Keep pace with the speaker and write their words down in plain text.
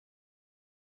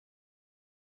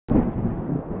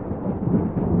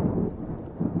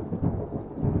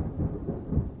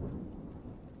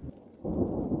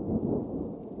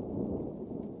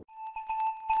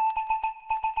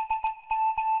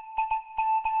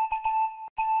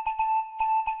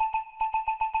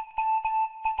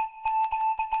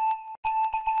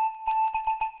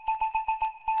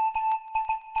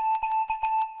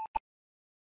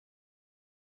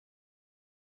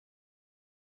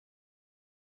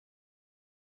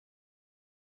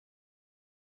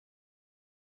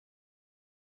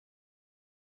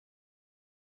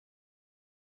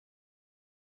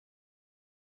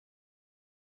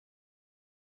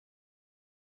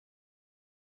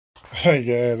Hey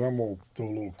guys, I'm gonna throw a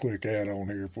little quick ad on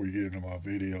here before you get into my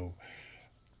video.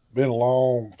 Been a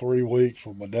long 3 weeks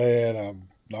with my dad. I'm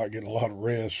not getting a lot of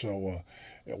rest, so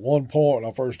at one point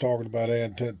when I first talking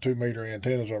about 2 meter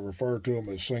antennas, I referred to them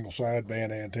as single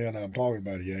sideband antenna. I'm talking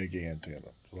about a Yankee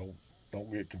antenna, so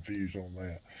don't get confused on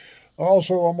that.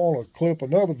 Also, I'm gonna clip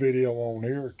another video on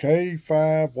here,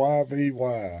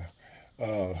 K5YVY.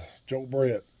 Joe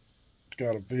Brett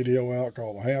got a video out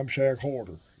called the Ham Shack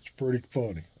Hoarder. It's pretty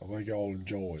funny. I think y'all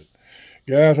enjoy it.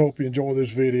 Guys, hope you enjoy this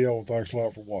video. Thanks a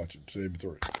lot for watching. See you in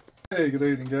 3. Hey, good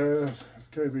evening, guys. It's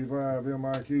KB5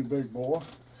 MIQ Big Boy.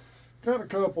 Got a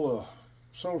couple of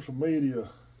social media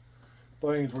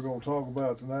things we're going to talk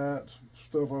about tonight.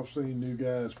 Stuff I've seen you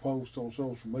guys post on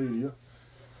social media.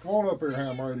 Come on up here,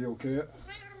 Ham Radio Cat.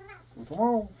 Well, come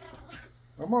on.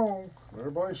 Come on.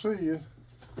 Everybody see you.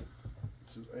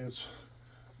 It's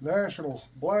National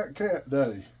Black Cat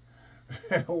Day.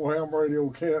 Or Ham Radio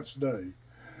Cat's Day.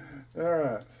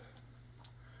 Alright.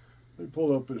 Let me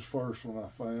pull up this first one I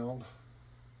found.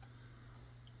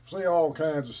 See all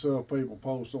kinds of stuff people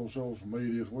post on social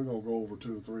media. So we're going to go over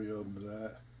 2 or 3 of them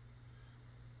tonight.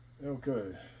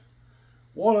 Okay.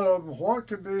 One of them, what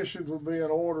conditions would be in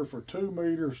order for 2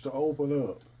 meters to open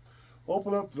up?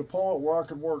 Open up to the point where I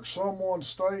could work someone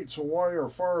states away or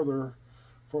further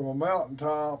from a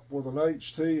mountaintop with an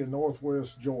HT in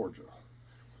northwest Georgia.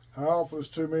 How often does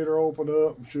 2 meter open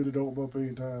up, and should it open up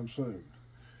anytime soon?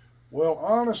 Well,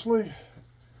 honestly,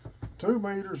 2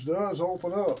 meters does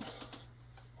open up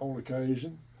on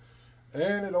occasion,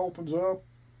 and it opens up,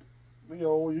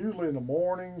 usually in the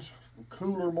mornings,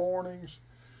 cooler mornings.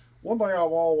 One thing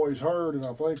I've always heard, and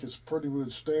I think it's pretty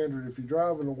good standard, if you're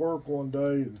driving to work one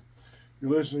day and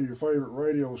you're listening to your favorite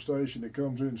radio station that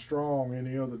comes in strong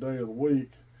any other day of the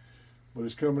week, but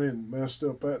it's coming in messed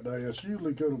up that day, it's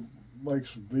usually going to make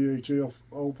some VHF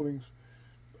openings.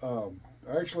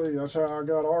 Actually, that's how I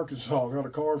got Arkansas. I got a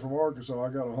card from Arkansas. I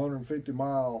got a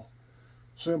 150-mile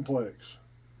simplex,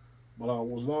 but I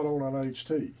was not on an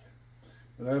HT.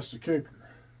 And that's the kicker.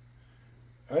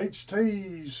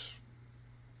 HTs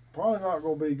probably not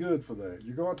going to be good for that.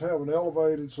 You're going to have an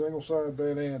elevated single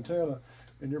sideband antenna,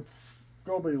 and you're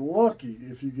going to be lucky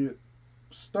if you get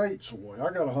states away. I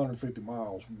got 150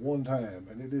 miles one time,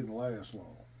 and it didn't last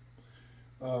long.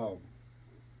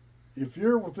 If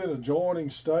you're within adjoining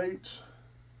states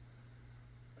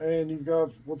and you've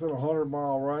got within a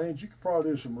 100-mile range, you could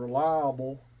probably do some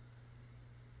reliable,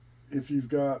 if you've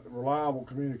got reliable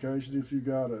communication, if you've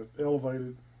got an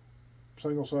elevated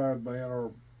single sideband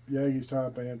or Yankees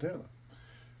type antenna.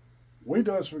 We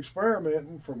done some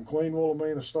experimenting from Queen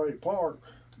Wilhelmina State Park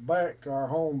back to our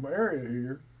home area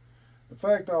here. In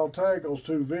fact, I'll tag those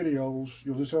 2 videos.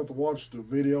 You'll just have to watch the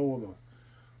video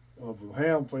of the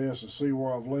Ham Fest and see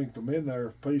where I've linked them in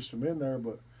there, pieced them in there.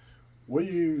 But we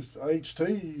used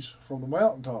HTs from the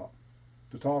mountaintop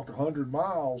to talk 100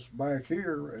 miles back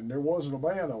here, and there wasn't a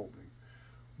band opening.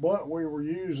 But we were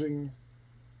using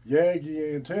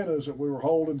Yagi antennas that we were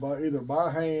holding either by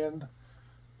hand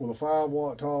with a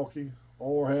 5-watt talkie,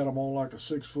 or had them on like a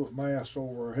 6-foot mast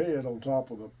over our head on top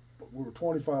of we were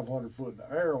 2,500 foot in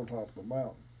the air on top of the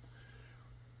mountain.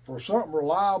 For something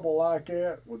reliable like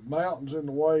that, with mountains in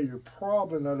the way, you're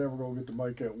probably not ever going to get to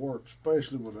make that work,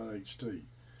 especially with an HT.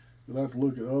 You'll have to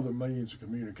look at other means of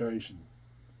communication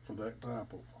for that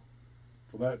type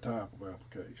of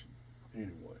application.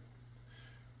 Anyway,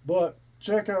 but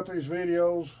check out these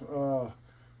videos.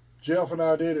 Jeff and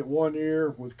I did it one year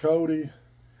with Cody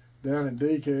down in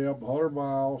DeKalb, 100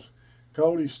 miles.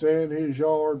 Cody standing in his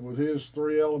yard with his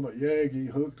 3-element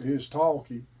Yagi hooked to his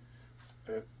talkie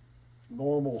at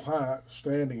normal height,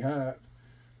 standing height.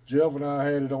 Jeff and I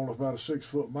had it on about a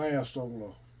 6-foot mast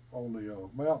on the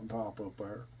mountaintop up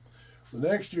there. The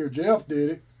next year, Jeff did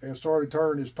it and started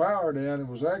turning his power down and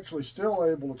was actually still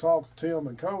able to talk to Tim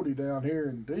and Cody down here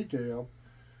in DeKalb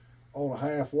on a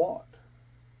 1/2 watt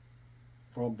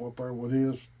from up there with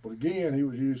his. But again, he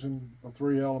was using a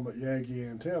 3-element Yankee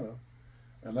antenna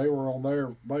and they were on their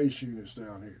base units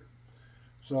down here.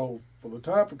 So for the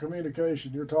type of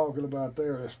communication you're talking about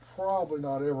there, that's probably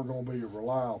not ever going to be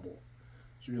reliable.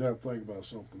 So you'd have to think about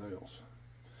something else.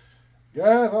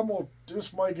 Guys, I'm going to,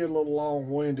 this may get a little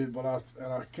long-winded, but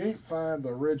I can't find the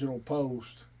original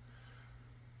post.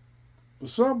 But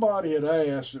somebody had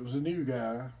asked, it was a new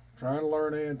guy, trying to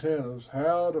learn antennas,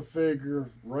 how to figure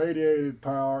radiated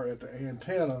power at the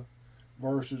antenna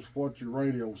versus what your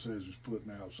radio says it's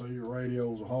putting out. Say your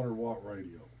radio is a 100-watt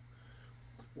radio.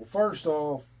 Well, first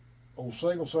off, on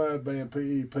single sideband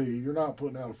PEP, you're not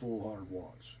putting out a full 100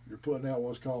 watts. You're putting out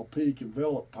what's called peak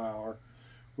envelope power,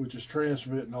 which is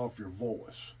transmitting off your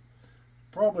voice.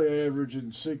 Probably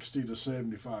averaging 60 to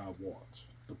 75 watts,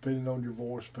 depending on your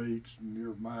voice peaks and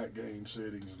your mic gain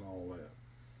settings and all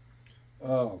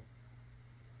that.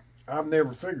 I've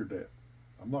never figured that.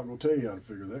 I'm not going to tell you how to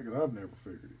figure that because I've never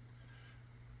figured it.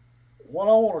 What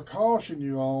I want to caution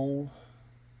you on,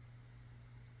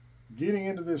 getting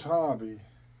into this hobby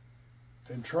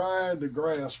and trying to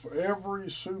grasp every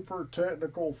super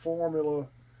technical formula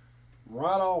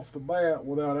right off the bat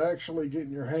without actually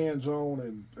getting your hands on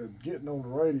and getting on the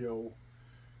radio,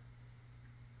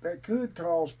 that could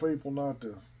cause people not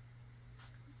to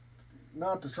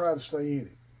try to stay in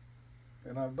it.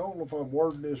 And I don't know if I'm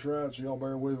wording this right, so y'all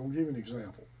bear with me. I'll give you an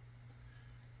example.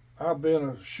 I've been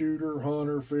a shooter,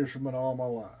 hunter, fisherman all my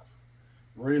life.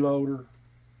 Reloader,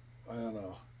 and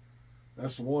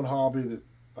that's the one hobby that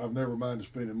I've never minded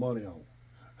spending money on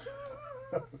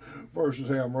versus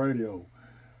ham radio.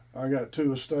 I got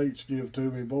 2 estates give to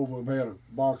me. Both of them had a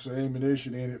box of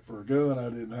ammunition in it for a gun I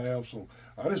didn't have, so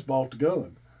I just bought the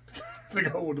gun to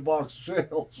go with the box of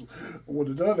shells. I would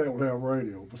have done that with ham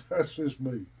radio, but that's just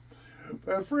me.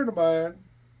 But a friend of mine,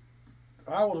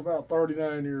 I was about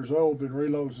 39 years old, been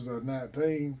reloading since I was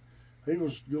 19. He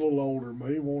was a little older than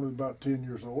me. He wanted about 10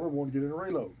 years older, wanted to get into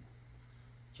reloading.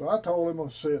 So I told him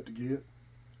a set to get.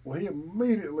 Well, he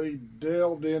immediately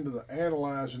delved into the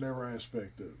analyzing every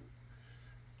aspect of it.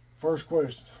 First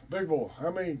question, big boy,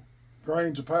 how many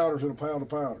grains of powder is in a pound of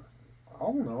powder? I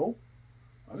don't know.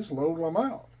 I just load them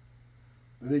out.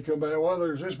 Then he come back, well,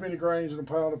 there's this many grains in a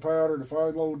pound of powder, and if I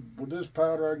load with this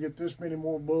powder, I get this many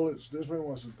more bullets, this many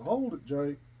more. I said, hold it,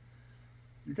 Jake.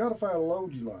 You got to find a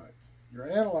load you like.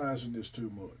 You're analyzing this too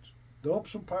much. Dump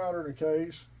some powder in a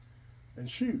case and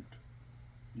shoot.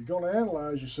 You're going to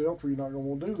analyze yourself or you're not going to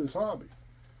want to do this hobby.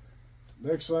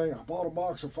 Next thing, I bought a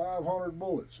box of 500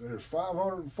 bullets. There's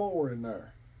 504 in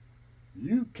there.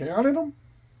 You counted them?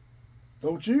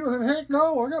 Don't you? I said, heck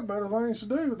no, I got better things to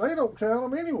do. They don't count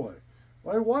them anyway.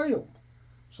 They weigh them.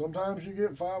 Sometimes you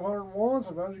get 501,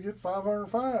 sometimes you get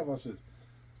 505. I said,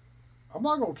 I'm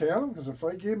not going to count them because if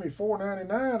they give me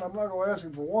 $4.99, I'm not going to ask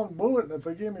them for one bullet. And if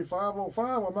they give me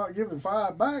 505, I'm not giving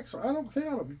 5 back. So I don't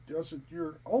count them. I said,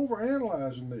 you're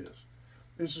overanalyzing this.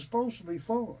 This is supposed to be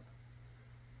fun.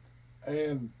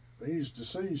 And he's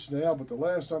deceased now, but the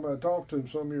last time I talked to him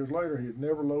some years later, he had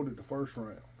never loaded the first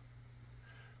round.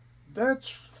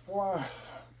 That's why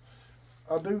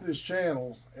I do this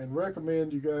channel and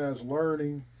recommend you guys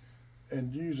learning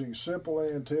and using simple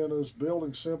antennas,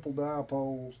 building simple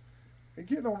dipoles, and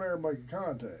getting on there and making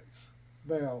contacts.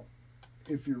 Now,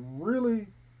 if you really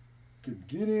can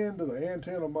get into the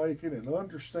antenna making and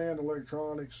understand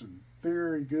electronics and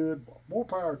theory good, more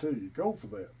power to you. Go for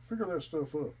that. Figure that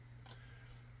stuff up.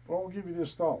 But I'll give you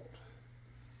this thought.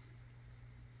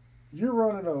 You're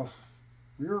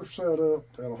set up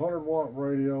at a 100-watt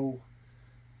radio,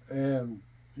 and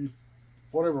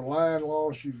whatever line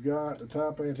loss you've got, the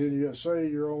type of antenna you got, say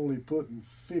you're only putting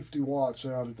 50 watts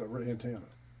out at the antenna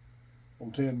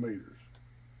on 10 meters.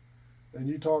 And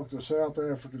you talk to the South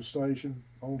African station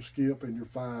on skip and you're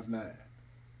 5.9.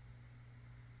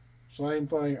 Same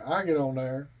thing, I get on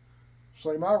there.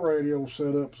 Say my radio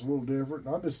setup is a little different,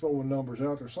 and I'm just throwing numbers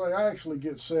out there. Say I actually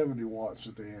get 70 watts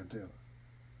at the antenna.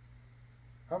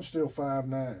 I'm still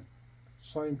 5.9.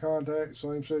 Same contact,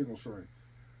 same signal strength.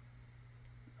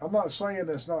 I'm not saying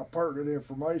that's not pertinent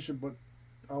information, but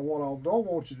what I don't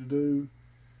want you to do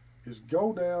is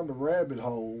go down the rabbit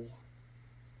hole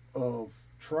of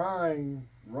trying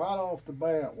right off the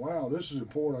bat, wow, this is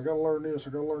important, I got to learn this,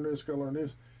 I got to learn this, I got to learn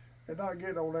this, and not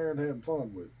getting on there and having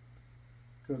fun with it.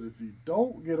 Because if you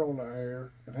don't get on the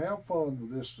air and have fun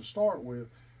with this to start with,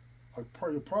 I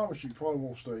promise you probably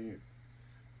won't stay in.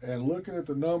 And looking at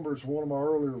the numbers, one of my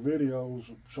earlier videos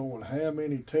showing how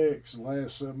many techs in the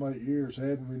last 7-8 years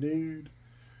hadn't renewed,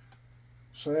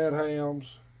 sad hams,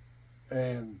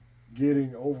 and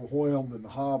getting overwhelmed in the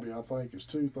hobby, I think is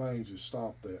 2 things that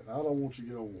stop that. And I don't want you to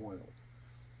get overwhelmed.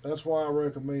 That's why I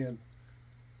recommend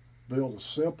build a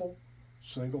simple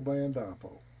single band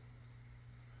dipole.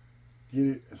 Get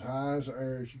it as high as the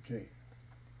air as you can.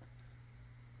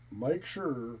 Make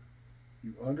sure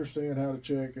you understand how to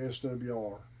check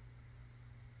SWR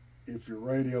if your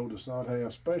radio does not have,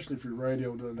 especially if your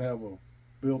radio doesn't have a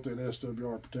built-in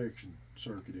SWR protection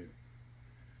circuit in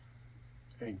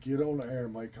it. And get on the air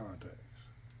and make contacts.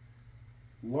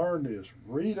 Learn this.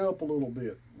 Read up a little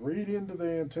bit. Read into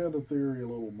the antenna theory a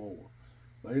little more.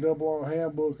 The ARRL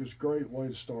handbook is a great way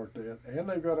to start that. And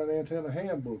they've got an antenna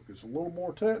handbook. It's a little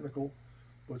more technical,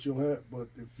 but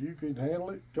if you can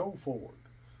handle it, go for it.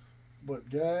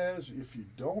 But guys, if you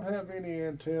don't have any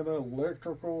antenna,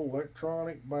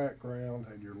 electronic background,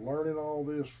 and you're learning all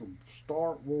this from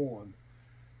start one,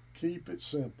 keep it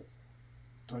simple.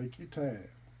 Take your time.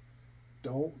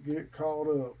 Don't get caught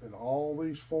up in all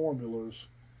these formulas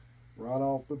right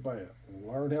off the bat.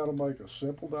 Learn how to make a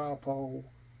simple dipole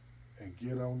and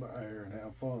get on the air and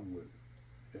have fun with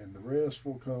it. And the rest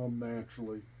will come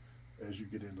naturally as you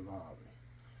get into the hobby.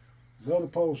 Another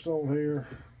post on here,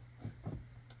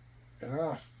 and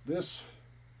I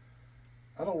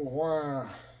don't know why, I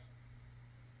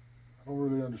don't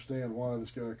really understand why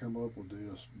this guy come up with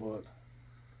this, but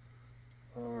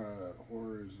alright,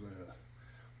 where is that?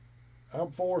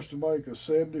 I'm forced to make a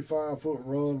 75-foot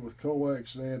run with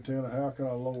coax and antenna. How can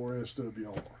I lower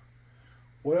SWR?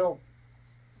 Well,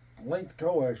 length of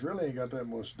coax really ain't got that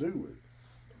much to do with it.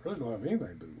 It really don't have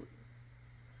anything to do with it.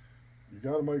 You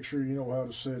got to make sure you know how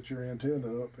to set your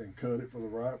antenna up and cut it for the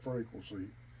right frequency.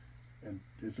 And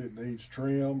if it needs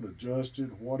trimmed,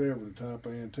 adjusted, whatever the type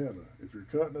of antenna. If you're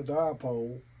cutting a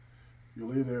dipole,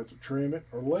 you'll either have to trim it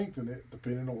or lengthen it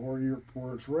depending on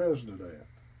where it's resonant at.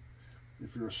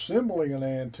 If you're assembling an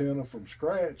antenna from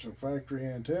scratch, a factory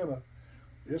antenna,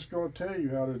 it's going to tell you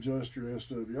how to adjust your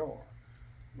SWR.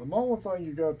 The only thing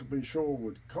you got to be sure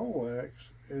with coax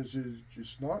is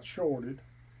it's not shorted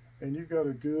and you got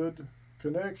a good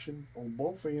connection on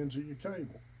both ends of your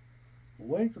cable. The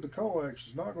length of the coax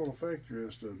is not going to affect your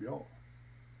SWR.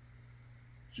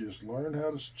 Just learn how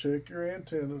to check your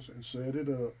antennas and set it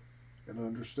up and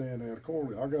understand that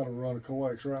accordingly. I got to run a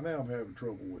coax right now I'm having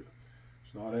trouble with.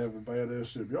 It's not having bad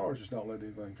SWR, it's just not letting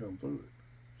anything come through it.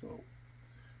 So,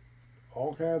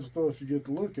 all kinds of stuff you get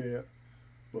to look at,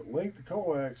 but length of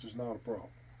coax is not a problem.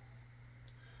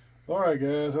 Alright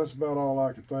guys, that's about all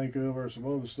I could think of. There's some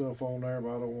other stuff on there, but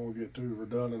I don't want to get too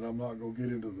redundant. I'm not going to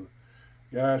get into the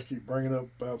guys keep bringing up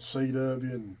about CW,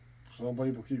 and some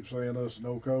people keep saying us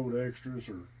no code extras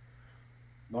or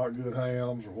not good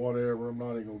hams or whatever. I'm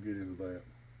not even going to get into that.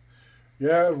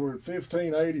 Guys, we're at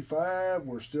 1585.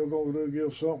 We're still going to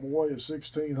give something away at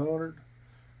 1600.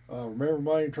 Remember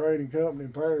Main Trading Company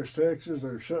in Paris, Texas.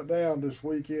 They're shut down this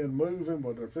weekend moving,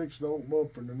 but they're fixing to open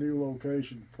up in the new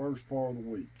location first part of the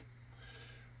week.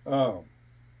 Got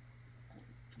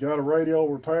a radio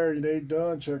repair you need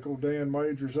done, check old Dan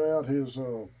Majors out. His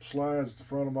slides at the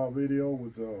front of my video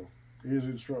with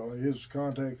his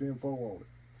contact info on it.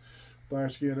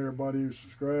 Thanks again everybody who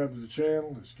subscribed to the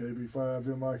channel. It's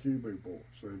KB5MIQ Big Boy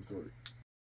 73.